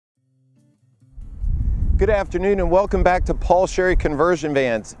Good afternoon and welcome back to Paul Sherry Conversion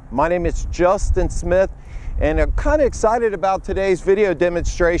Vans. My name is Justin Smith and I'm kind of excited about today's video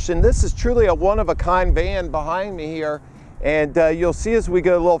demonstration. This is truly a one-of-a-kind van behind me here, and you'll see as we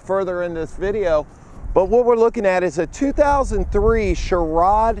go a little further in this video. But what we're looking at is a 2003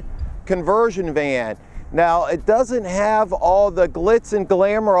 Sherrod conversion van. Now, it doesn't have all the glitz and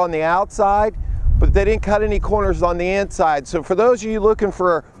glamour on the outside, but they didn't cut any corners on the inside. So for those of you looking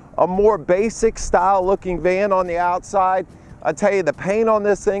for a more basic style looking van on the outside, I tell you, the paint on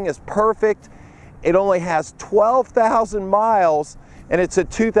this thing is perfect. It only has 12,000 miles and it's a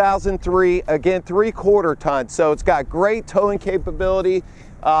 2003, again, 3/4 ton. So it's got great towing capability.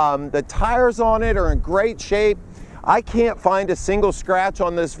 The tires on it are in great shape. I can't find a single scratch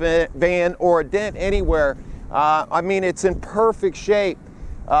on this van or a dent anywhere. I mean, it's in perfect shape.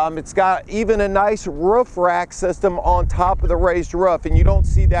 It's got even a nice roof rack system on top of the raised roof, and you don't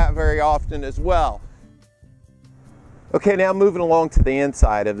see that very often as well. Okay, now moving along to the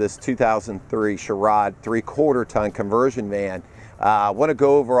inside of this 2003 Sherrod 3/4 ton conversion van. I want to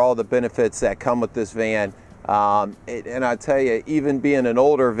go over all the benefits that come with this van. And I tell you, even being an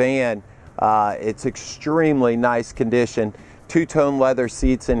older van, it's extremely nice condition. Two-tone leather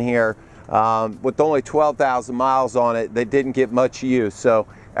seats in here. With only 12,000 miles on it, they didn't get much use. So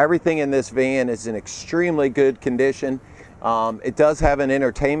everything in this van is in extremely good condition. It does have an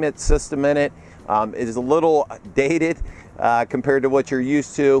entertainment system in it. It is a little dated compared to what you're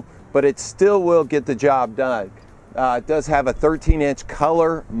used to, but it still will get the job done. It does have a 13-inch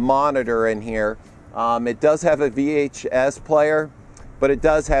color monitor in here. It does have a VHS player, but it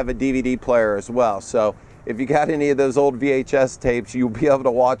does have a DVD player as well. So if you got any of those old VHS tapes, you'll be able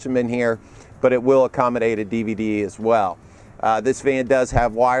to watch them in here, but it will accommodate a DVD as well. This van does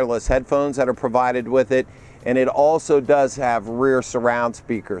have wireless headphones that are provided with it, and it also does have rear surround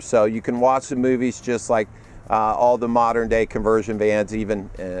speakers. So you can watch the movies just like all the modern day conversion vans, even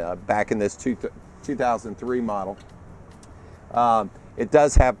back in this 2003 model. It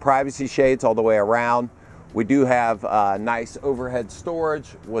does have privacy shades all the way around. We do have nice overhead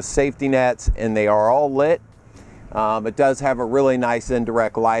storage with safety nets, and they are all lit. It does have a really nice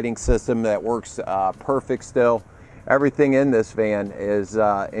indirect lighting system that works perfect still. Everything in this van is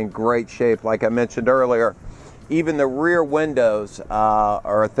in great shape. Like I mentioned earlier, even the rear windows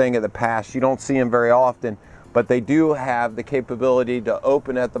are a thing of the past. You don't see them very often, but they do have the capability to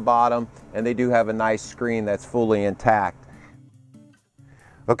open at the bottom, and they do have a nice screen that's fully intact.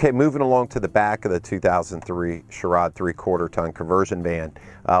 Okay, moving along to the back of the 2003 Sherrod 3/4 ton conversion van.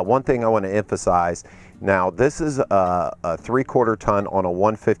 One thing I want to emphasize, now this is a 3/4 ton on a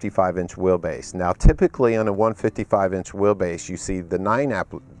 155-inch wheelbase. Now typically on a 155-inch wheelbase you see the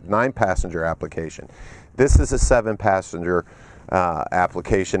 9 passenger application. This is a 7-passenger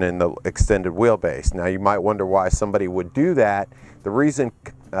application in the extended wheelbase. Now you might wonder why somebody would do that. The reason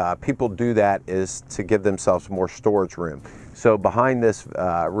people do that is to give themselves more storage room. So behind this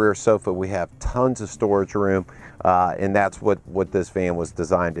rear sofa we have tons of storage room, and that's what this van was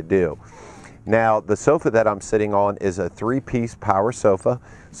designed to do. Now the sofa that I'm sitting on is a 3-piece power sofa,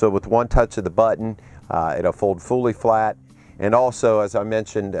 so with one touch of the button it'll fold fully flat. And also, as I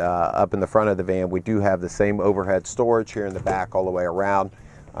mentioned, up in the front of the van we do have the same overhead storage here in the back all the way around.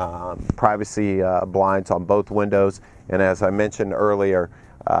 Privacy blinds on both windows, and as I mentioned earlier,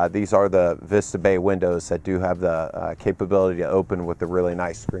 these are the Vista Bay windows that do have the capability to open with a really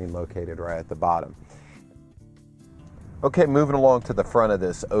nice screen located right at the bottom. Okay, moving along to the front of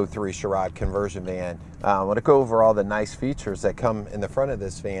this 03 Sherrod conversion van. I want to go over all the nice features that come in the front of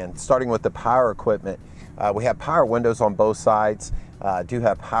this van, starting with the power equipment. We have power windows on both sides, do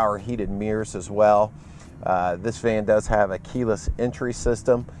have power heated mirrors as well. This van does have a keyless entry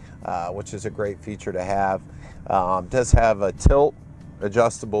system, which is a great feature to have. Does have a tilt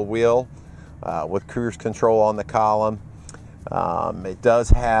adjustable wheel with cruise control on the column. It does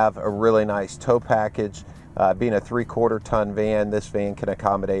have a really nice tow package. Being a 3/4 ton van, this van can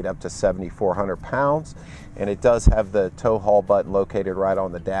accommodate up to 7,400 pounds, and it does have the tow haul button located right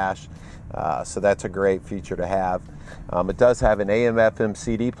on the dash, so that's a great feature to have. It does have an AM/FM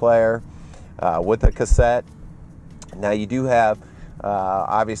CD player with a cassette. Now you do have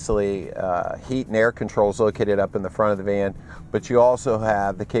obviously heat and air controls located up in the front of the van, but you also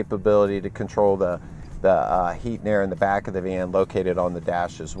have the capability to control the heat and air in the back of the van located on the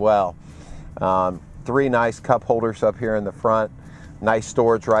dash as well. 3 nice cup holders up here in the front, nice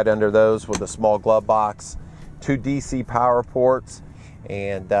storage right under those with a small glove box, 2 DC power ports,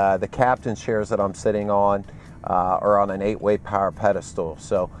 and the captain's chairs that I'm sitting on are on an 8-way power pedestal.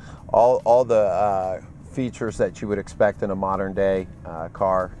 So all the features that you would expect in a modern day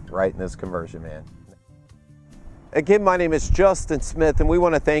car right in this conversion van. Again, my name is Justin Smith, and we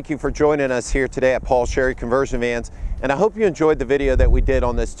want to thank you for joining us here today at Paul Sherry Conversion Vans. And I hope you enjoyed the video that we did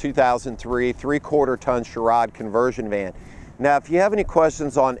on this 2003 3/4 ton Sherrod conversion van. Now, if you have any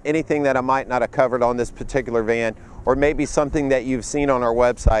questions on anything that I might not have covered on this particular van, or maybe something that you've seen on our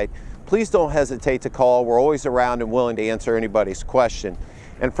website, please don't hesitate to call. We're always around and willing to answer anybody's question.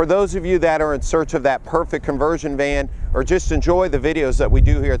 And for those of you that are in search of that perfect conversion van, or just enjoy the videos that we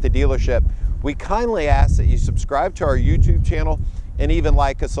do here at the dealership, we kindly ask that you subscribe to our YouTube channel and even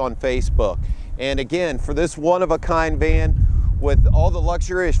like us on Facebook. And again, for this one-of-a-kind van with all the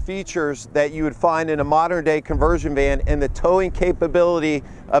luxurious features that you would find in a modern-day conversion van and the towing capability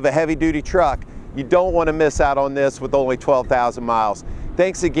of a heavy-duty truck, you don't want to miss out on this with only 12,000 miles.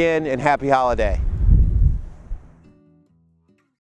 Thanks again and happy holiday.